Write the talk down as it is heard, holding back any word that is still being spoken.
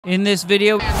In this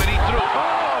video,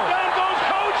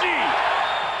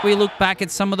 we look back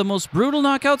at some of the most brutal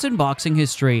knockouts in boxing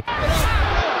history. Left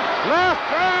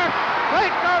back, Tate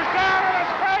goes down in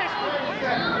his face.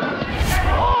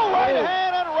 Oh, right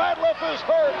hand and Radcliffe is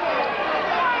hurt.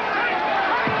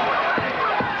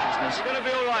 You're going to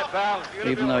be all right, pal.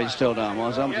 Even though he's still down,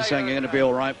 I'm just saying you're going to be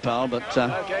all right, pal, but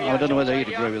I don't know whether he'd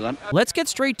agree with that. Let's get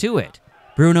straight to it.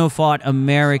 Bruno fought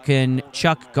American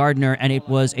Chuck Gardner, and it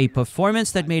was a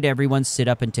performance that made everyone sit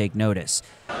up and take notice.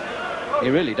 He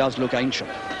really does look ancient.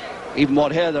 Even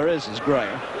what hair there is grey.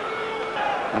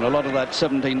 And a lot of that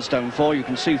 17 stone 4, you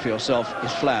can see for yourself,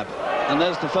 is flab. And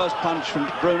there's the first punch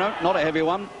from Bruno. Not a heavy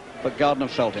one, but Gardner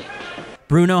felt it.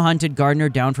 Bruno hunted Gardner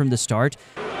down from the start.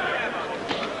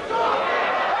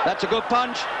 That's a good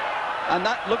punch. And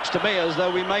that looks to me as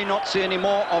though we may not see any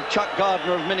more of Chuck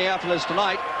Gardner of Minneapolis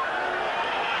tonight.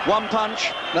 One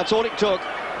punch, that's all it took,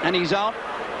 and he's out,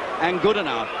 and good and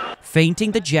out.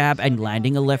 Feinting the jab and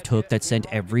landing a left hook that sent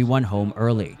everyone home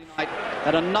early.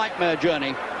 Had a nightmare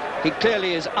journey. He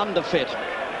clearly is underfit,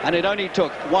 and it only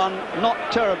took one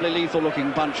not terribly lethal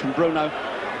looking punch from Bruno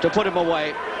to put him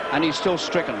away, and he's still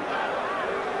stricken.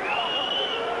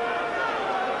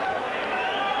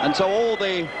 And so all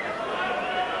the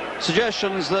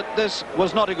suggestions that this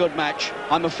was not a good match,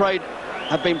 I'm afraid,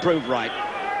 have been proved right.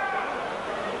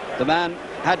 The man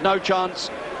had no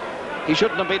chance. He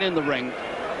shouldn't have been in the ring.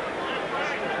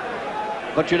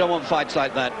 But you don't want fights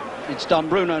like that. It's done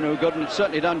Bruno no good, and it's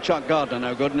certainly done Chuck Gardner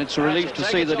no good, and it's a relief to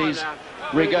see that he's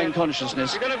regained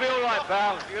consciousness. You're going to be all right,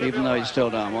 pal. Even though he's still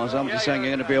down. I'm just saying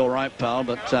you're going to be all right, pal,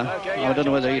 but I don't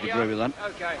know whether he'd agree with that.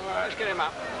 Okay, let's get him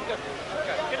up.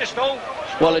 Get the stool.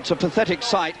 Well, it's a pathetic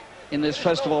sight in this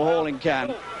festival hall in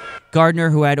Cannes.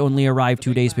 Gardner, who had only arrived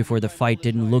 2 days before the fight,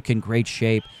 didn't look in great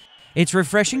shape. It's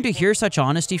refreshing to hear such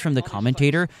honesty from the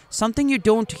commentator, something you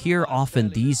don't hear often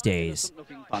these days.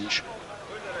 Punch.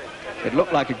 It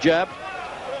looked like a jab.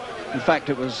 In fact,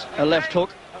 it was a left hook,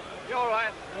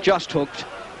 just hooked,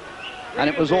 and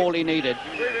it was all he needed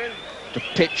to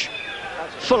pitch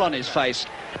full on his face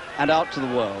and out to the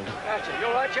world.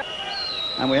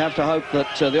 And we have to hope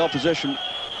that the opposition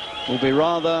will be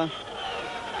rather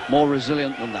more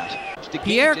resilient than that.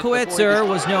 Pierre Coetzer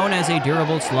was known as a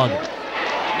durable slugger.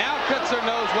 Coetzer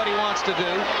knows what he wants to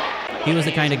do. He was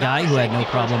the kind of guy who had no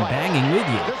problem banging with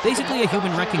you, basically a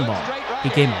human wrecking ball. He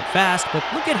came out fast, but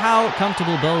look at how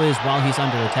comfortable Bo is while he's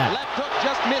under attack. Left hook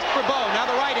just missed for Bo. Now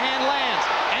the right hand lands.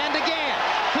 And again,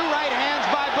 two right hands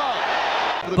by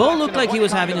Bo. Bo looked like he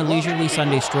was having a leisurely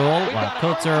Sunday stroll, while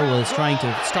Coetzer was trying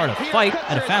to start a fight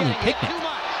at a family picnic.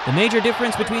 The major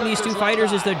difference between these two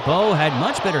fighters is that Bo had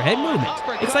much better head movement.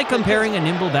 It's like comparing a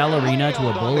nimble ballerina to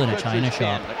a bull in a china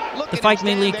shop. The fight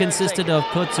mainly consisted of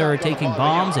Coetzer taking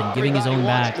bombs and giving his own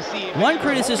back. One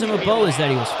criticism of Bo is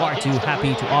that he was far too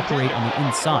happy to operate on the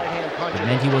inside. It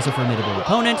meant he was a formidable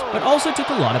opponent, but also took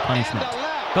a lot of punishment.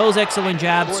 Bo's excellent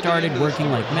jab started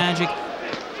working like magic,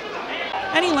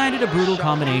 and he landed a brutal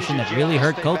combination that really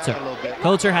hurt Coetzer.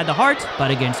 Coetzer had the heart,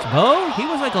 but against Bo, he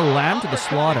was like a lamb to the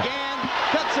slaughter.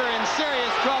 Coetzer in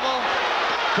serious trouble.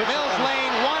 Camille's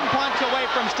Lane one punch away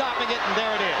from stopping it, and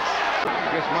there it is.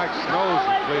 I guess Mike's nose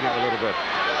is bleeding a little bit.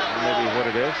 Maybe what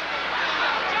it is.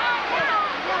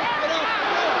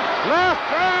 Left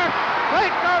back.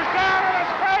 Tate goes down in his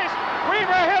face.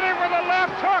 Weaver hit him with a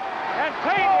left hook, and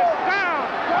Tate is down.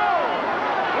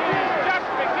 He is just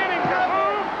beginning to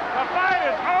move. The fight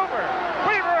is over.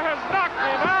 Weaver has knocked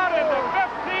him out in the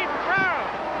 15th round.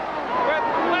 With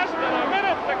less than a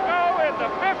minute to go in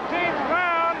the 15th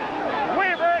round,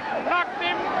 Weaver knocked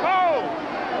him cold.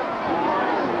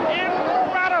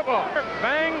 Incredible.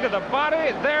 Bang to the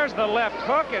body. There's the left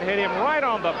hook. It hit him right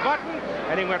on the button,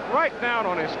 and he went right down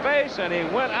on his face, and he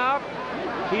went out.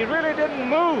 He really didn't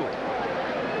move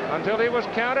until he was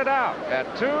counted out at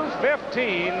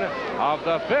 2:15 of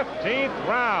the 15th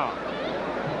round.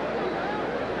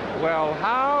 Well,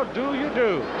 how do you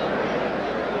do?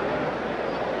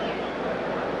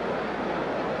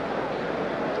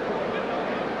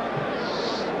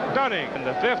 Stunning. In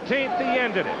the 15th, he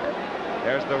ended it.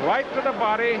 There's the right to the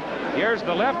body. Here's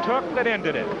the left hook that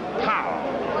ended it. Pow!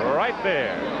 Right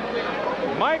there.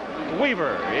 Mike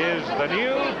Weaver is the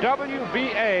new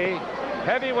WBA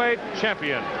heavyweight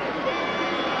champion.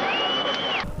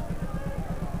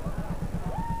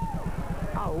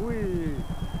 Ah oui.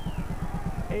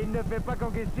 Et il ne fait pas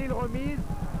qu'encaisser une remise.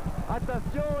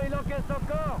 Attention, il encaisse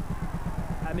encore.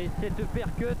 Ah mais cette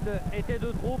percute était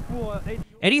de trop pour...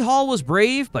 Eddie Hall was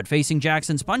brave, but facing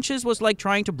Jackson's punches was like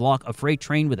trying to block a freight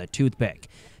train with a toothpick.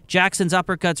 Jackson's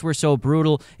uppercuts were so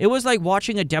brutal, it was like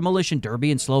watching a demolition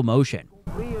derby in slow motion.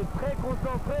 Oui, très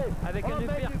concentré. Avec un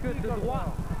uppercut droit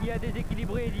qui a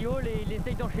déséquilibré Eddie Hall et il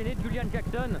essaye d'enchaîner Julian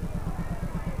Jackson.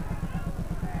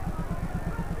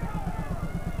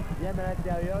 Bien à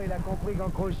l'intérieur, il a compris qu'en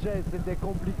crochet c'était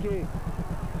compliqué.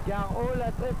 Car Hall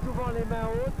a très souvent les mains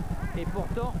hautes. Et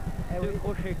pourtant, le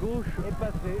crochet gauche est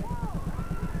passé.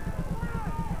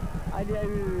 Il y a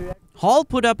eu... Hall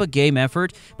put up a game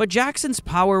effort, but Jackson's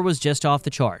power was just off the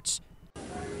charts.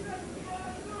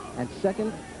 And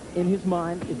second in his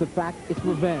mind is the fact it's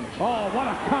revenge. Oh, what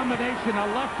a combination. A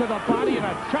left to the body and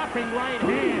a chopping right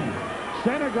hand.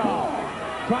 Senegal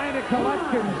trying to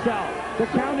collect himself. The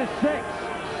count is 6.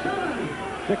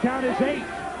 The count is 8.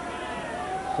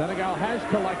 Senegal has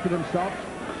collected himself.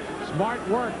 Smart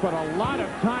work, but a lot of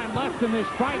time left in this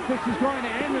fight. This is going to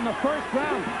end in the first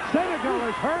round. Senegal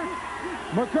is hurt.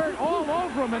 McGirt all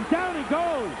over him, and down he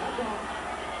goes.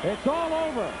 It's all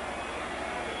over.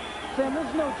 Sam,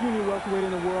 there's no junior welterweight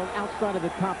in the world outside of the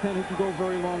top 10 who can go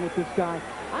very long with this guy.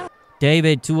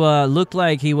 David, Tua looked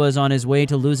like he was on his way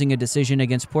to losing a decision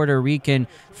against Puerto Rican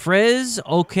Frez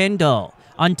Oquendo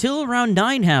until round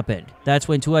 9 happened. That's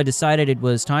when Tua decided it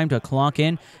was time to clock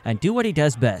in and do what he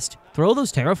does best, throw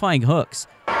those terrifying hooks.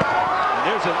 And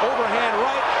there's an overhand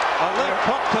right, a left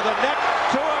hook to the neck.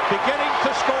 Tua beginning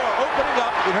to score, opening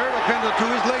up. You heard Oquendo too.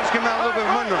 His legs came out a little bit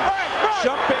from under him.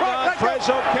 Jumping on Frez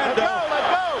Oquendo,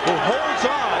 who holds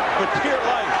on for dear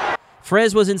life.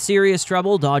 Frez was in serious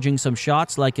trouble, dodging some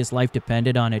shots like his life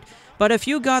depended on it. But a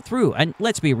few got through, and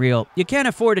let's be real, you can't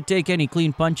afford to take any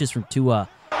clean punches from Tua.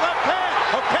 Left hand,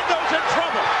 Oquendo's in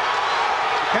trouble.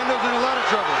 Oquendo's in a lot of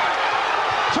trouble.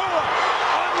 Tua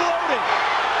unloading.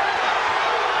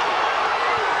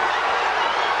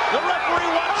 The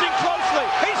referee watching closely.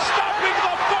 He's stopping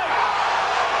the fight.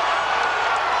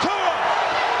 Tua,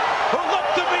 who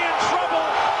looked to be in trouble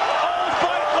all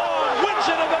fight long, wins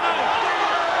it of the night.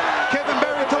 Kevin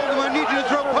Barry told him, I need you to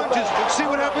throw punches. See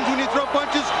what happens when you throw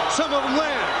punches? Some of them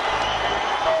land.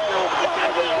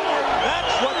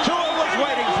 That's what Tua was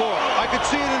waiting for. I could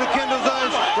see it in Oquendo's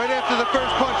eyes right after the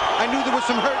first punch. I knew there was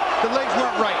some hurt. The legs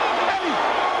weren't right.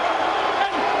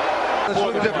 Let's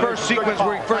look at the first sequence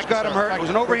where he first got him hurt. It was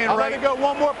an overhand right.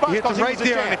 He hits him right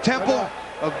there on the temple.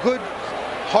 A good,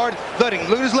 hard thudding.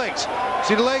 Look at his legs.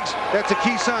 See the legs? That's a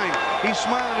key sign. He's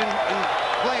smiling and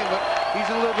playing, but he's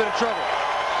in a little bit of trouble.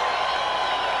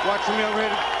 Watch from the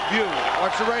overhead view.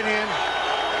 Watch the right hand.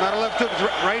 Not a left hook. It's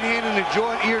right hand in the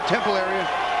jaw and ear temple area.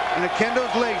 And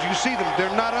Oquendo's legs, you see them.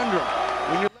 They're not under him.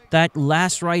 That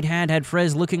last right hand had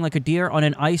Frez looking like a deer on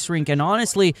an ice rink, and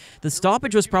honestly, the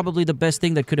stoppage was probably the best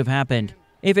thing that could have happened.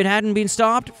 If it hadn't been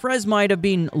stopped, Frez might have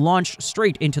been launched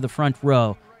straight into the front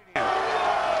row. He's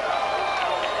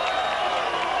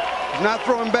not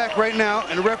throwing back right now,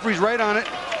 and the referee's right on it.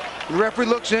 The referee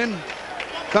looks in,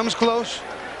 comes close,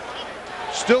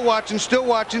 still watching, still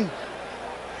watching.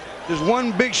 There's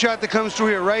one big shot that comes through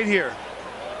here, right here.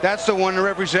 That's the one the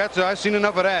referee said, I've seen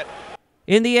enough of that.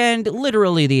 In the end,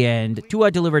 literally the end,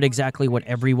 Tua delivered exactly what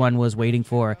everyone was waiting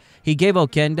for. He gave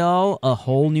Oquendo a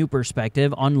whole new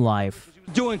perspective on life.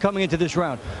 Doing coming into this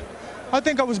round? I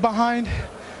think I was behind,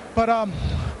 but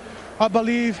I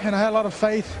believe and I had a lot of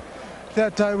faith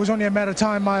that it was only a matter of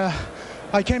time.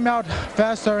 I came out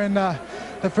faster in the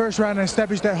first round and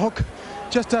established that hook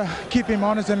just to keep him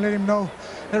honest and let him know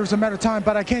that it was a matter of time.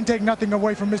 But I can't take nothing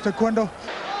away from Mr. Oquendo.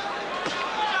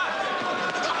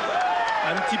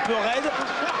 Un petit peu raide.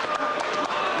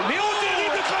 Mais oh,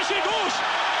 terrible crochet gauche.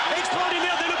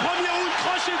 Extraordinaire dès le premier round,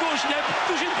 crochet gauche. Il a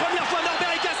touché une première fois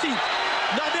Norbert Ekassi.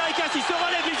 Norbert Ekassi se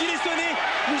relève, les gilets sonnés.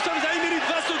 Nous sommes à 1 minute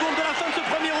 20 secondes de la fin de ce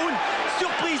premier round.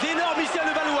 Surprise énorme ici à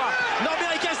Levallois.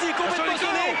 Norbert Ekassi est complètement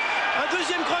sonné. Un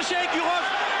deuxième crochet, Gurov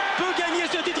peut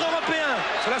gagner ce titre européen.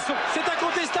 C'est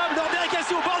incontestable. Norbert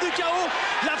Ekassi au bord du chaos.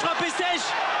 La frappe est sèche.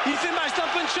 Il fait mal, c'est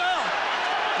un puncher.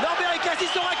 Norbert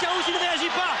Ekassi sera KO s'il ne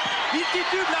réagit pas. Il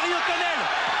titube Larry O'Connell.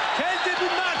 Quel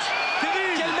début de match.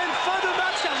 Quelle même fin de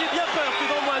match, car j'ai bien peur que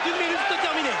dans moins d'1 minute c'est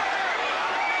terminé.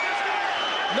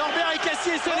 Norbert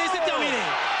Ekassi est sonné, c'est terminé.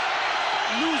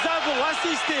 Nous avons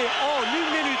assisté en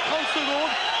 1 minute 30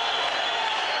 secondes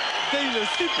à une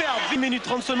superbe 1 minute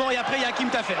 30 seulement, et après il y a Hakim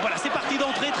Tafer. Voilà, c'est parti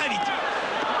d'entrée très vite.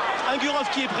 Un Gurov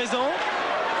qui est présent.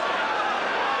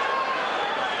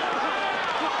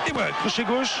 Et voilà, crochet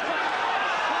gauche.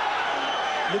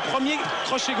 Le premier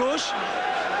crochet gauche.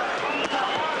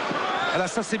 Voilà,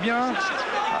 ça c'est bien.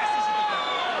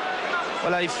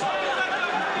 Voilà,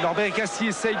 Norbert Ekassi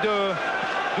essaye de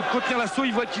contenir l'assaut.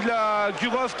 Il voit qu'il a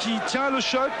Gurov qui tient le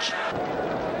choc.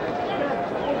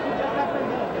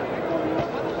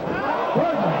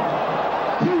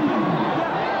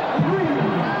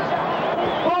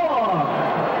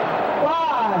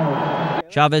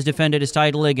 Chavez defended his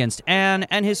title against An,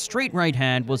 and his straight right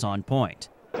hand was on point.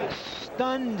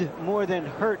 Stunned more than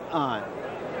hurt on.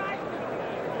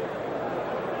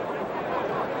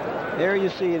 There you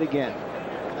see it again.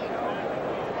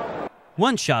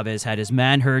 Once Chavez had his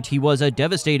man hurt, he was a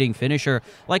devastating finisher,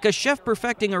 like a chef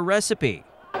perfecting a recipe.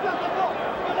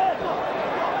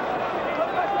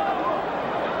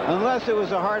 Unless it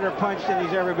was a harder punch than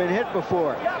he's ever been hit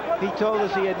before. He told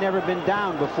us he had never been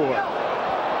down before.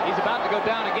 He's about to go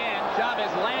down again.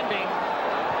 Chavez landing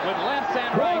with lefts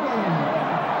and rights.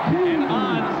 And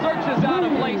An searches out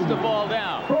a place to fall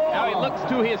down. Now he looks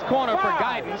to his corner for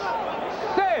guidance.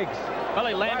 6. Well,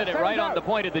 he landed it right on the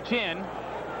point of the chin.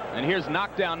 And here's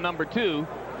knockdown number 2.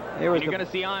 And you're going to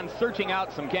see An searching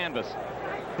out some canvas.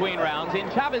 Between rounds, in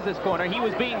Chavez's corner, he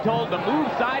was being told to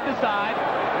move side to side,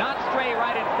 not stray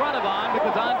right in front of An,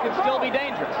 because An could still be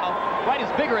dangerous. Quite as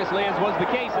vigorously as was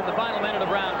the case in the final minute of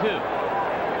round 2.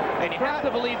 And you have to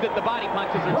believe that the body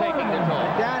punches are taking their toll.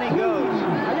 Down he goes.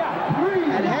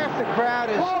 And half the crowd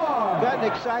has gotten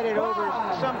excited over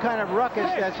some kind of ruckus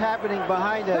that's happening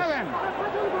behind us.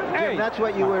 Jim, that's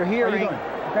what you were hearing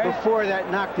before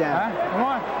that knockdown.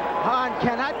 An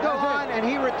cannot go on, and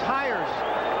he retires.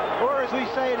 Or as we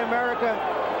say in America,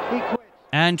 he quits.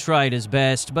 An tried his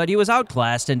best, but he was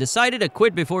outclassed and decided to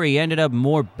quit before he ended up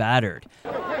more battered.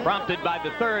 Prompted by the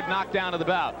third knockdown of the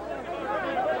bout.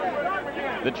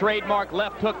 The trademark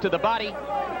left hook to the body,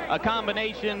 a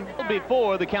combination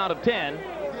before the count of 10.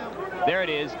 There it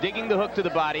is, digging the hook to the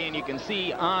body, and you can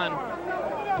see An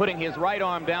putting his right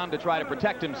arm down to try to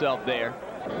protect himself there.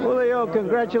 Julio,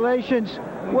 congratulations.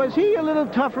 Was he a little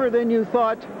tougher than you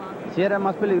thought? Sí, era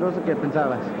más peligroso que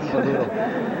pensabas.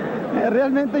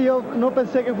 Realmente yo no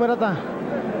pensé que fuera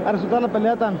a resultar la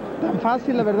pelea tan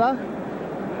fácil, la verdad.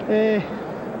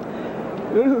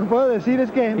 Lo único que puedo decir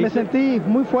es que me sentí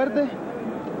muy fuerte.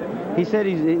 He said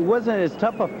it wasn't as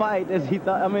tough a fight as he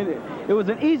thought. I mean, it was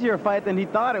an easier fight than he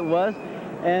thought it was,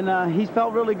 and he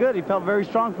felt really good. He felt very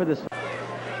strong for this fight.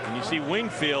 And you see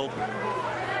Wingfield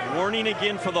warning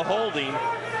again for the holding,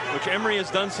 which Emery has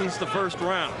done since the first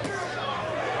round.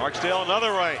 Barksdale,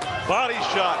 another right. Body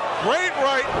shot. Great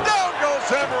right. Down goes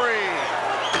Emery.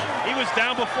 He was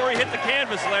down before he hit the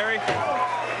canvas, Larry.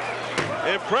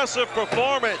 Impressive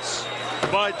performance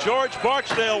by George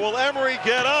Barksdale. Will Emery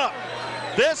get up?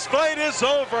 This fight is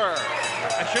over.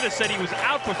 I should have said he was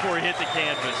out before he hit the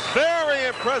canvas. Very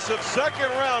impressive second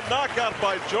round knockout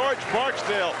by George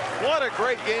Barksdale. What a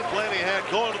great game plan he had,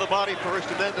 going to the body first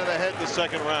and then to the head the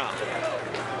second round.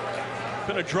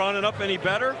 Couldn't have drawn it up any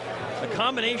better. The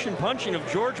combination punching of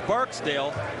George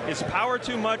Barksdale, his power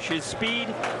too much, his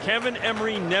speed, Kevin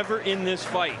Emery never in this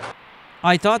fight.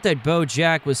 I thought that Bo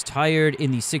Jack was tired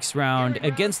in the 6th round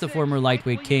against the former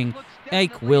lightweight king,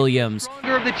 Ike Williams.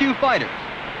 Of the two fighters.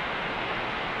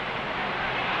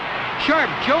 Sharp,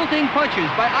 jolting punches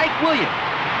by Ike Williams.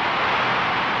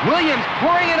 Williams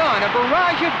pouring it on, a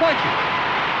barrage of punches.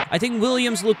 I think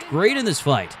Williams looked great in this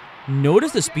fight.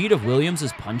 Notice the speed of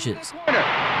Williams' punches.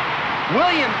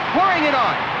 Williams pouring it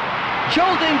on.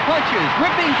 Jolting punches,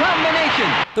 ripping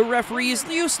combinations. The referee is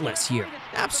useless here.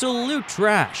 Absolute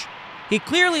trash. He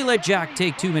clearly let Jack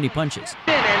take too many punches.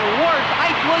 And wards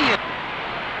Ike Williams.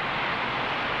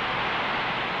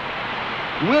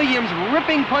 Williams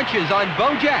ripping punches on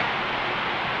Bo Jack.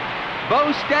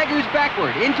 Bo staggers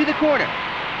backward into the corner.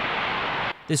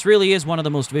 This really is one of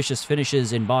the most vicious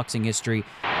finishes in boxing history.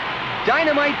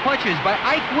 Dynamite punches by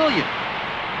Ike Williams.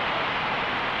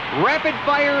 Rapid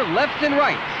fire lefts and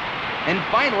rights. And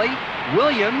finally,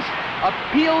 Williams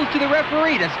appeals to the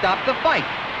referee to stop the fight.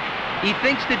 He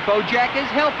thinks that Bo Jack is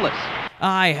helpless.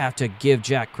 I have to give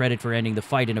Jack credit for ending the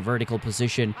fight in a vertical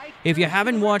position. If you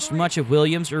haven't watched much of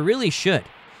Williams, you really should.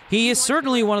 He is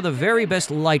certainly one of the very best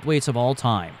lightweights of all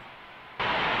time.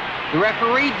 The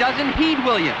referee doesn't heed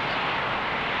Williams.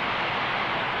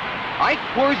 Ike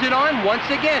pours it on once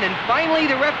again, and finally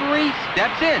the referee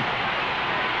steps in.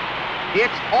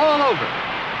 It's all over.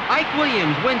 Ike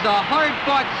Williams wins a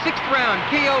hard-fought 6th round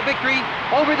KO victory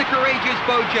over the courageous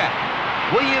Bo Jack.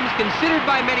 Williams considered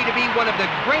by many to be one of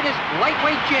the greatest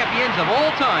lightweight champions of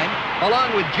all time,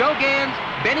 along with Joe Gans,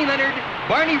 Benny Leonard,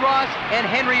 Barney Ross, and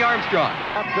Henry Armstrong.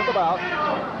 Come on,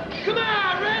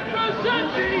 Red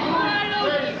Rossetti!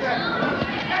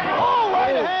 Oh,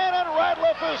 right hand, and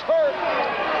Ratliff is hurt.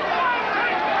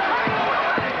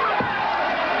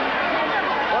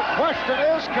 The question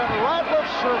is, can Ratliff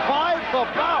survive the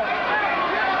bout?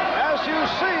 As you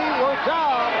see, we're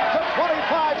down to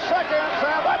 25 seconds,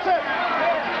 and that's it.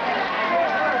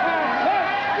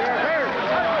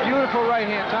 Beautiful right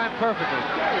hand, timed perfectly.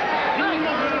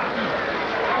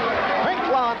 Pink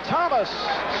on Thomas,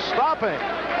 stopping.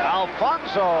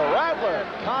 Alfonso Ratliff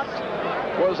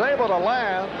was able to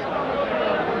land.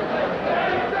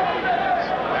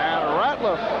 And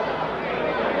Ratliff,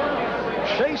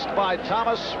 chased by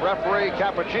Thomas. Referee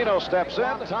Cappuccino steps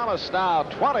in. Thomas now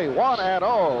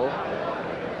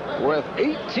 21-0 with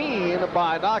 18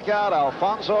 by knockout.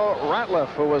 Alfonso Ratliff,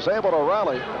 who was able to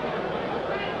rally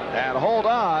and hold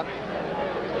on,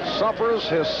 suffers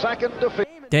his second defeat.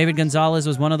 David Gonzalez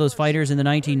was one of those fighters in the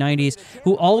 1990s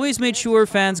who always made sure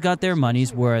fans got their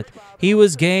money's worth. He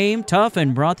was game, tough,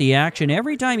 and brought the action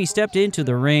every time he stepped into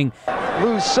the ring.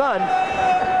 Lou's son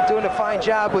doing a fine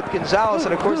job with Gonzalez,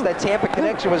 and of course that Tampa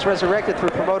connection was resurrected through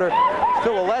promoter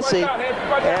Phil Alessi,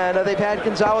 and they've had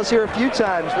Gonzalez here a few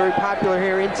times. Very popular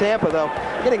here in Tampa, though.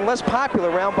 Getting less popular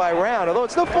round by round, although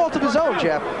it's no fault of his own,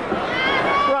 Jeff.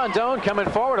 Rondon coming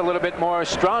forward a little bit more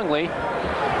strongly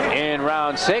in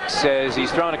round 6 as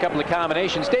he's thrown a couple of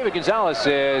combinations. David Gonzalez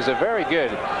is a very good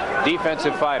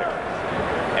defensive fighter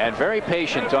and very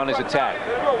patient on his attack.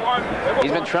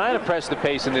 He's been trying to press the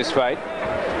pace in this fight.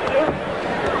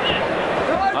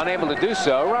 Unable to do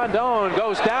so. Rondon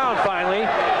goes down finally.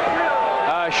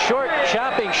 A short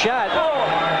chopping shot.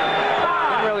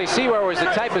 Didn't really see where it was the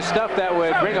type of stuff that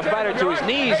would bring a fighter to his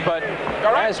knees, but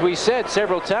as we said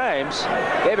several times,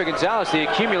 David Gonzalez, the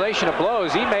accumulation of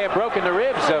blows, he may have broken the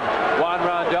ribs of Juan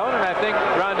Rondon, and I think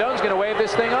Rondon's going to wave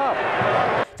this thing off.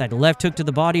 That left hook to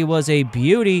the body was a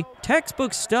beauty,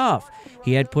 textbook stuff.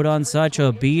 He had put on such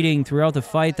a beating throughout the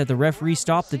fight that the referee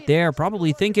stopped it there,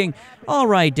 probably thinking, all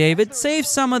right, David, save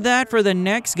some of that for the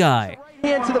next guy.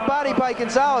 Hand to the body by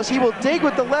Gonzalez. He will dig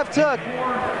with the left hook,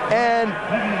 and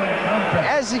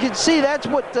as you can see, that's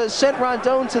what sent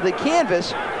Rondon to the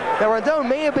canvas. Now, Rondon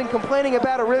may have been complaining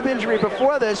about a rib injury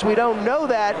before this. We don't know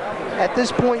that at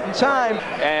this point in time.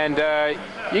 And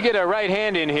you get a right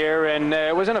hand in here, and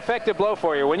it was an effective blow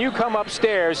for you. When you come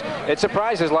upstairs, it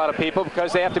surprises a lot of people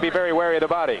because they have to be very wary of the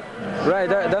body. Right,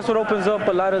 that's what opens up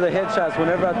a lot of the headshots.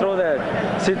 Whenever I throw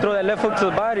that left hook to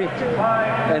the body,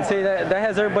 and say that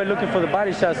has everybody looking for the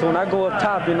body shot. So when I go up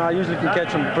top, you know, I usually can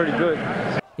catch them pretty good.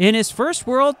 In his first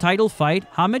world title fight,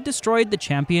 Hamed destroyed the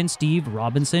champion Steve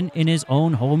Robinson in his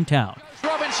own hometown.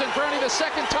 Robinson for only the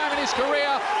second time in his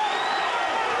career.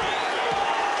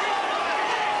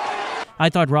 I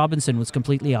thought Robinson was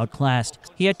completely outclassed.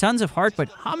 He had tons of heart, but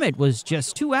Hamed was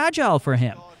just too agile for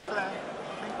him.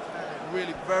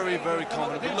 Really very, very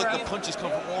confident. But look, the punches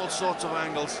come from all sorts of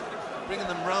angles. Bringing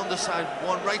them round the side,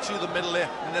 one right through the middle there,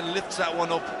 and then lifts that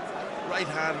one up. Right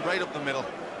hand, right up the middle.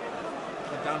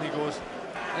 And down he goes.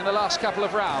 In the last couple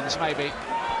of rounds, maybe.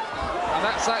 And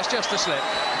that's just a slip.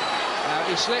 Now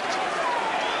he slipped.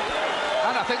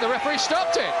 And I think the referee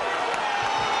stopped it.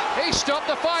 He stopped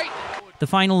the fight. The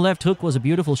final left hook was a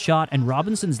beautiful shot, and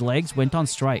Robinson's legs went on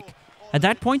strike. At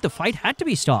that point, the fight had to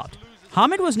be stopped.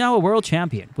 Hamed was now a world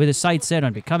champion, with his sights set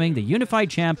on becoming the unified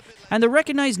champ and the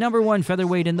recognized #1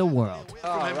 featherweight in the world.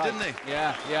 Oh, right. Didn't he?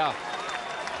 Yeah, yeah.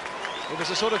 It was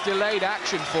a sort of delayed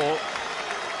action for.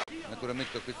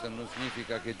 Naturalmente questo non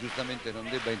significa che giustamente non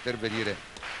debba intervenire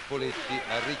Poletti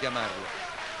a richiamarlo.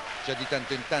 C'è di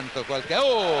tanto in tanto qualche...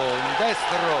 Oh,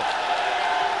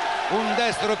 un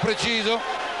destro preciso.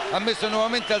 Ha messo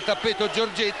nuovamente al tappeto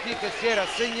Giorgetti, che si era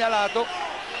segnalato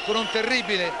con un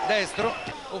terribile destro.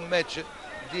 Un match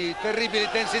di terribile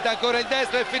intensità. Ancora il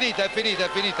destro, è finita.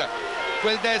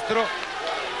 Quel destro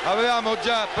avevamo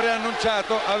già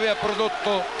preannunciato, aveva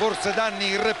prodotto forse danni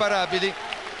irreparabili.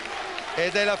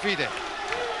 Ed è la fine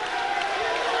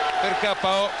per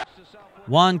KO.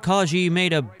 Juan Koji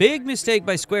made a big mistake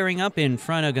by squaring up in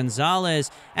front of Gonzalez,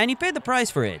 and he paid the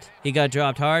price for it. He got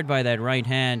dropped hard by that right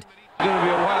hand. It's going to be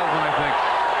a wild one, I think.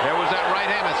 There was that right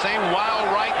hand, the same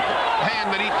wild right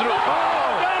hand that he threw.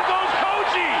 Oh, down goes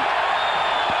Koji!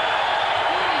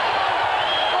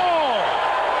 Oh!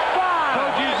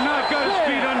 Koji's not got his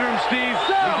feet under him, Steve.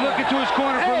 He's looking to his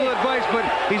corner for a little advice, but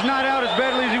he's not out as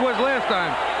badly as he was last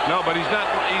time. No, but he's not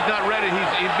ready.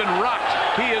 He's been rocked.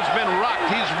 He has been rocked.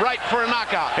 He's right for a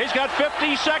knockout. He's got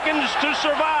 50 seconds to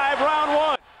survive round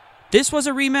 1. This was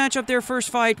a rematch of their first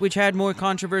fight, which had more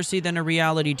controversy than a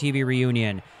reality TV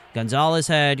reunion. Gonzalez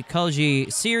had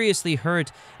Koji seriously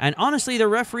hurt, and honestly, the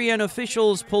referee and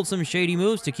officials pulled some shady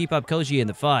moves to keep up Koji in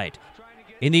the fight.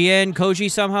 In the end, Koji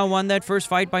somehow won that first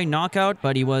fight by knockout,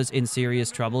 but he was in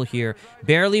serious trouble here,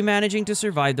 barely managing to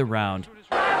survive the round.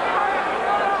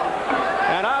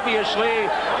 And obviously,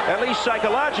 at least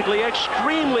psychologically,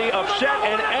 extremely upset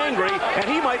and angry, and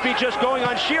he might be just going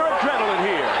on sheer adrenaline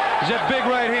here. He's that big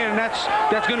right hand, and that's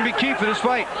going to be key for this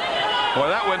fight. Well,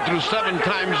 that went through 7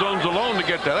 time zones alone to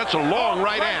get there. That's a long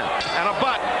right hand. And a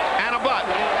butt. And a butt.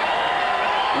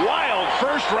 Wild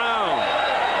first round.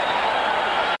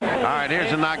 All right,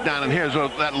 here's a knockdown, and here's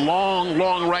that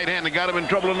long right hand that got him in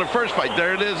trouble in the first fight.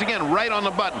 There it is again, right on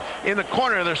the button. In the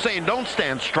corner, they're saying, don't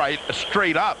stand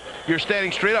straight up. You're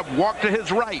standing straight up. Walk to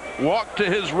his right. Walk to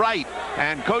his right.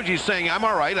 And Koji's saying, I'm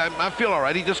all right. I feel all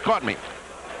right. He just caught me.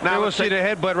 Now we'll see the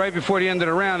headbutt right before the end of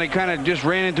the round. They kind of just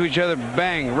ran into each other,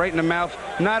 bang, right in the mouth.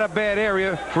 Not a bad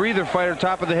area for either fighter.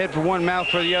 Top of the head for one, mouth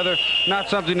for the other. Not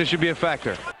something that should be a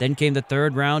factor. Then came the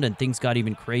third round, and things got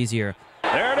even crazier.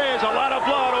 There it is, a lot of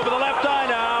blood over the left eye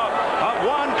now of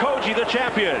Juan Koji, the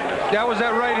champion. That was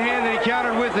that right hand that he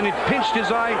countered with, and it pinched his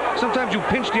eye. Sometimes you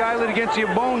pinch the eyelid against your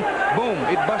bone, boom,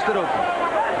 it busted open.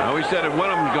 Now, we said if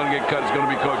one of them is going to get cut, it's going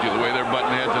to be Koji, the way they're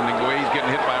butting heads and the way he's getting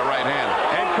hit by a right hand.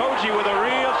 And Koji with a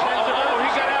real sense of he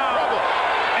got out.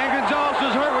 And Gonzalez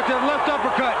was hurt with that left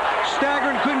uppercut.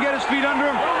 Staggering, couldn't get his feet under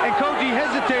him, and Koji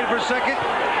hesitated for a second.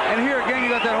 And here again,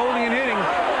 you got that holding and hitting.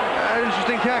 An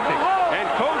interesting tactic. And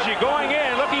Koji going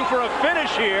in, looking for a finish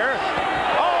here.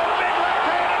 Oh, big left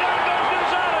hand, and down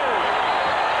goes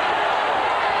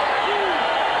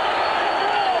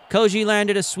Gonzalez. Koji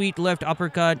landed a sweet left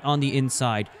uppercut on the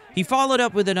inside. He followed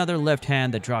up with another left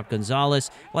hand that dropped Gonzalez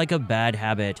like a bad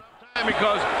habit.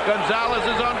 Because Gonzalez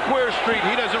is on Queer Street.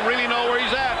 He doesn't really know where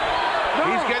he's at.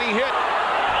 He's getting hit.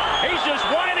 He's just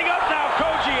winding up now,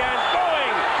 Koji, and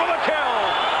going for the kill.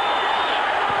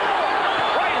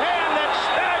 Right hand that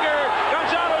staggered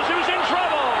Gonzalez, who's in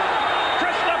trouble.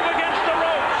 Pressed up against the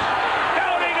ropes.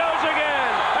 Down he goes again.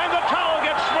 And the towel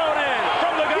gets thrown in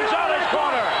from the Gonzalez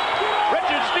corner.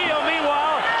 Richard Steele,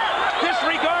 meanwhile,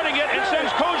 disregarding it and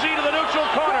sends Koji to the neutral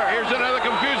corner. Here's another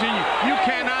confusion. You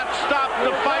cannot stop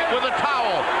the fight with a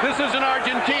towel. This isn't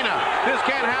Argentina. This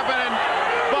can't happen,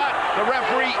 but the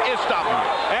referee is stopping it.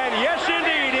 And yes,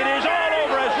 indeed, it is all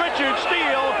over as Richard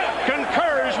Steele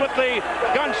concurs with the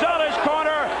Gonzalez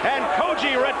corner, and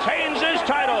Koji retains his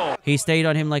title. He stayed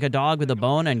on him like a dog with a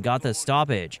bone and got the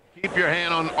stoppage. Keep your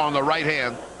hand on the right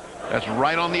hand. That's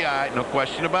right on the eye, no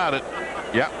question about it.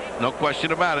 Yep, no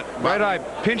question about it. Right eye,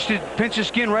 pinched his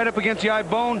skin right up against the eye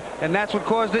bone, and that's what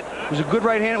caused it. It was a good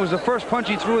right hand. It was the first punch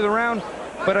he threw of the round.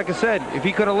 But like I said, if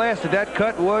he could have lasted, that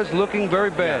cut was looking very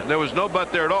bad. Yeah, there was no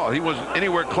butt there at all. He wasn't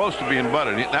anywhere close to being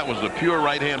butted. That was the pure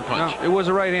right-hand punch. No, it was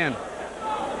a right hand.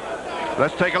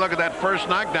 Let's take a look at that first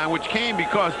knockdown, which came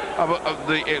because of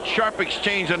the sharp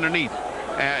exchange underneath.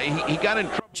 He got in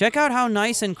trouble. Check out how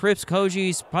nice and crisp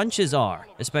Koji's punches are,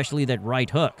 especially that right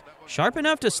hook. Sharp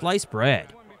enough to slice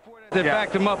bread. That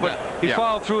backed him up, but he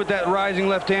followed through with that rising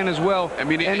left hand as well. I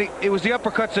mean, and it was the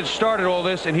uppercuts that started all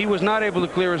this, and he was not able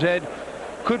to clear his head.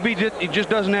 Could be he just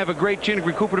doesn't have a great chin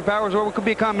recuperative powers, or it could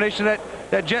be a combination of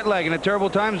that jet lag in a terrible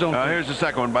time zone. Here's the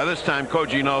second one. By this time,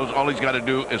 Koji knows all he's got to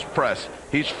do is press.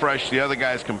 He's fresh. The other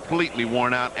guy's completely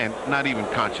worn out and not even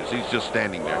conscious. He's just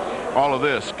standing there. All of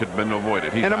this could have been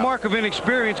avoided. And a mark of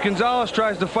inexperience. Gonzalez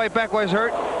tries to fight back while he's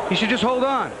hurt. He should just hold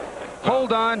on.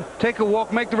 Hold on, take a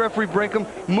walk, make the referee break him,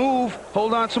 move,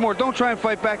 hold on some more. Don't try and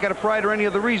fight back out of pride or any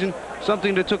other reason,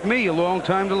 something that took me a long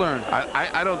time to learn.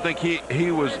 I don't think he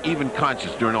was even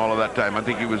conscious during all of that time. I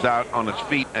think he was out on his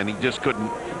feet, and he just couldn't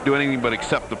do anything but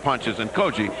accept the punches. And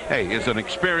Koji, hey, is an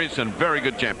experienced and very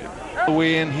good champion.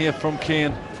 Way in here from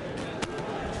Kane.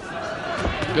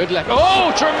 Good left.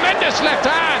 Oh, tremendous left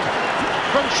hand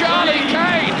from Charlie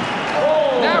Kane.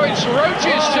 Now it's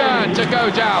Roach's turn to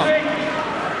go down.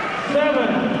 7,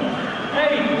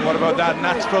 8. What about that? And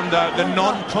that's from the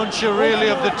non-puncher, really,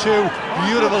 of the two.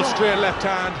 Beautiful straight left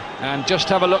hand. And just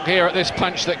have a look here at this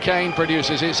punch that Kane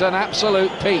produces. It's an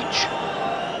absolute peach.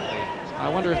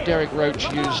 I wonder if Derek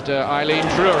Roach used Eileen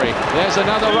Drury. There's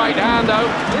another right hand,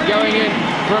 though, going in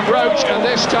from Roach, and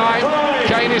this time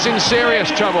Kane is in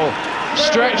serious trouble.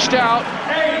 Stretched out,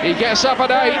 he gets up at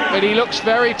 8, but he looks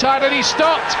very tight, and he's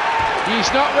stopped.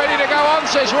 He's not ready to go on,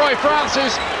 says Roy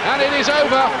Francis, and it is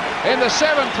over in the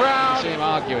 7th round. See him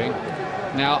arguing.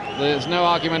 Now, there's no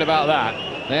argument about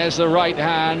that. There's the right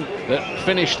hand that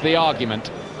finished the argument.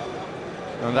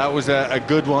 And that was a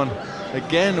good one.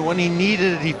 Again, when he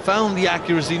needed it, he found the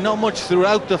accuracy. Not much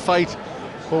throughout the fight,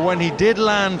 but when he did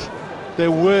land,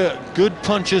 there were good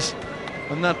punches,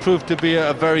 and that proved to be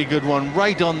a very good one,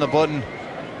 right on the button.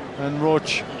 And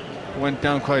Roach went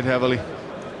down quite heavily.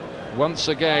 Once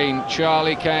again,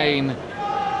 Charlie Kane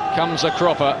comes a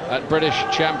cropper at British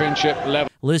Championship level.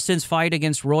 Liston's fight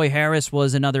against Roy Harris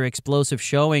was another explosive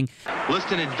showing.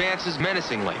 Liston advances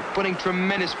menacingly, putting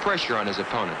tremendous pressure on his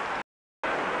opponent.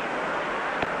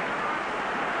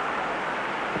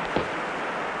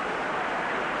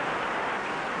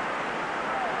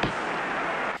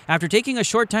 After taking a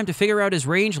short time to figure out his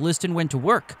range, Liston went to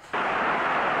work.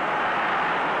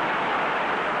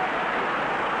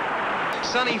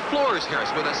 Sonny floors Harris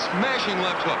with a smashing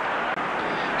left hook.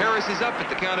 Harris is up at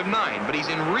the count of 9, but he's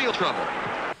in real trouble.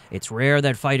 It's rare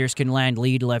that fighters can land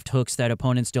lead left hooks that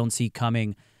opponents don't see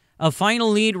coming. A final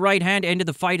lead right hand ended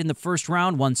the fight in the first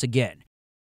round once again.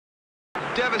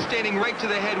 Devastating right to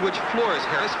the head, which floors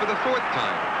Harris for the 4th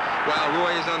time. While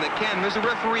Roy is on the canvas, the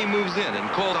referee moves in and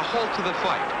called a halt to the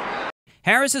fight.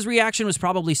 Harris's reaction was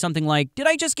probably something like, "Did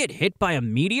I just get hit by a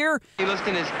meteor?"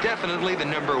 Liston is definitely the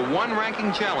 #1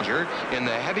 ranking challenger in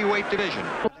the heavyweight division.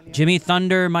 Jimmy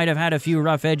Thunder might have had a few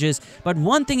rough edges, but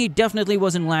one thing he definitely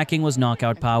wasn't lacking was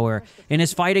knockout power. In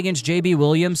his fight against J.B.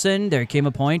 Williamson, there came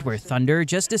a point where Thunder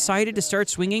just decided to start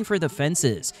swinging for the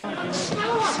fences.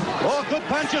 Oh, good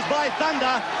punches by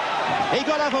Thunder. He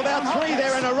got up about 3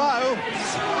 there in a row.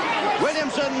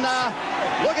 Williamson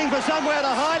looking for somewhere to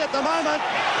hide at the moment.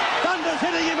 Thunder's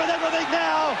hitting him with everything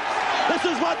now. This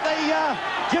is what the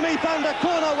Jimmy Thunder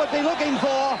corner would be looking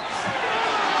for.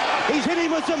 He's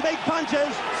hitting with some big punches.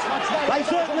 They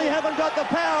certainly haven't got the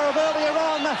power of earlier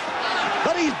on,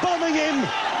 but he's bombing him.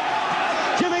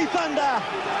 Jimmy Thunder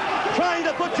trying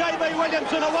to put J.B.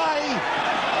 Williamson away.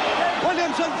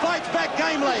 Williamson fights back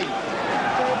gamely.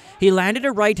 He landed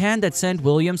a right hand that sent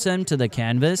Williamson to the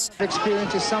canvas.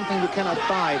 Experience is something you cannot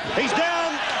buy. He's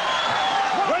down.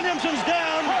 Williamson's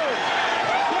down.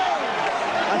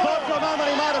 I thought for a moment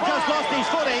he might have just lost his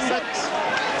footing, but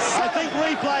I think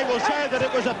replay will show that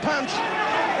it was a punch.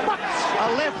 A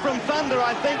left from Thunder,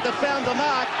 I think, that found the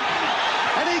mark.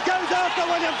 And he goes after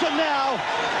Williamson now.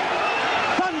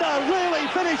 Thunder really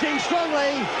finishing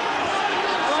strongly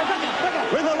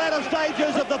with the latter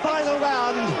stages of the final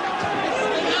round.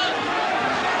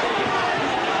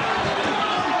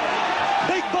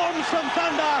 Big bombs from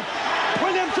Thunder.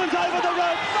 Williamson's over the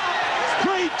ropes.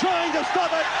 Creed trying to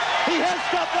stop it. He has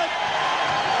stopped it.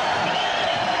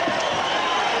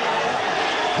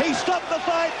 He stopped the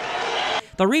fight.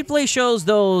 The replay shows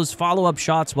those follow-up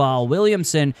shots while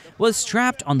Williamson was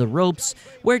strapped on the ropes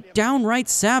were downright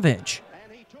savage.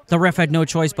 The ref had no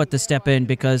choice but to step in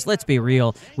because, let's be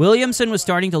real, Williamson was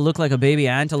starting to look like a baby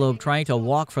antelope trying to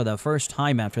walk for the first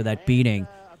time after that beating.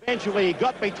 Eventually he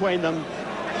got between them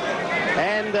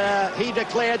and he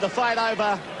declared the fight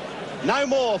over. No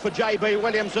more for J.B.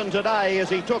 Williamson today as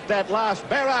he took that last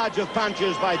barrage of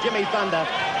punches by Jimmy Thunder.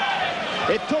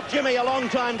 It took Jimmy a long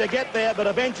time to get there, but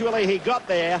eventually he got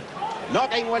there,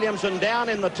 knocking Williamson down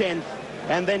in the 10th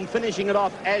and then finishing it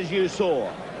off as you saw.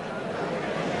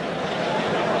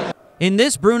 In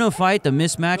this Bruno fight, the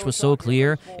mismatch was so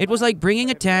clear, it was like bringing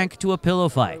a tank to a pillow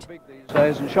fight.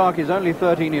 And Sharky's only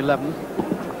 13'11"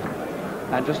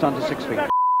 and just under 6 feet. And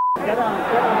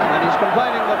he's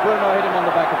complaining that Bruno hit him on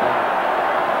the back of the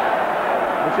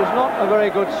head, which is not a very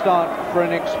good start for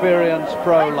an experienced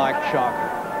pro like Sharky.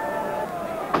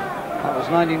 That was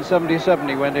 1977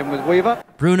 he went in with Weaver.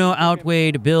 Bruno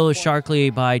outweighed Bill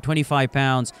Sharkey by 25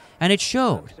 pounds, and it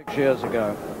showed. 6 years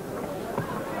ago.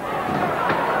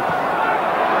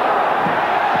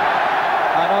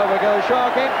 And over goes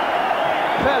Sharky.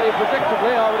 Fairly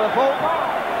predictably, I would have thought.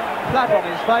 Flat on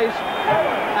his face,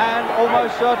 and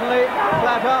almost certainly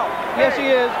flat out. Yes, he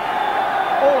is.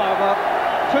 All over.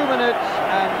 2 minutes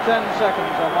and 10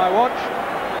 seconds on my watch.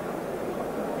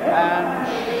 And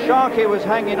Sharky was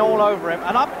hanging all over him,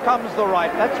 and up comes the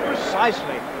right. That's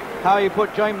precisely how you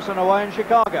put Jameson away in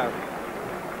Chicago.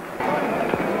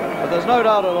 But there's no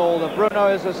doubt at all that Bruno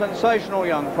is a sensational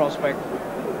young prospect,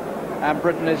 and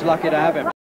Britain is lucky to have him.